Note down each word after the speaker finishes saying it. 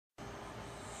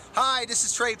Hi, this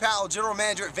is Trey Powell, General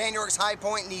Manager at Vann High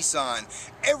Point Nissan.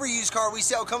 Every used car we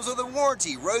sell comes with a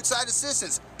warranty, roadside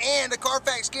assistance, and a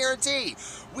Carfax guarantee.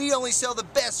 We only sell the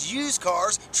best used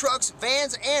cars, trucks,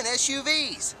 vans, and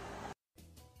SUVs.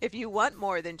 If you want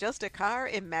more than just a car,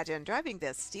 imagine driving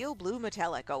this steel blue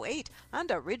metallic '08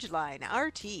 Honda Ridgeline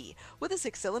RT with a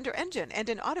 6-cylinder engine and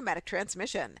an automatic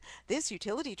transmission. This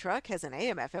utility truck has an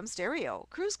AM/FM stereo,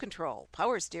 cruise control,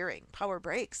 power steering, power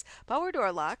brakes, power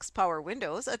door locks, power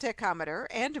windows, a tachometer,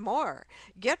 and more.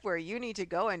 Get where you need to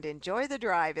go and enjoy the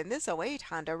drive in this '08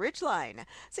 Honda Ridgeline.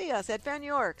 See us at Vann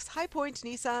High Point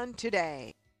Nissan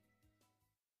today.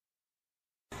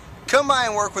 Come by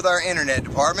and work with our internet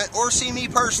department or see me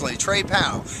personally, Trey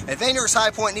Powell. At Vann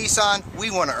High Point Nissan,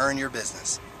 we want to earn your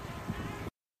business.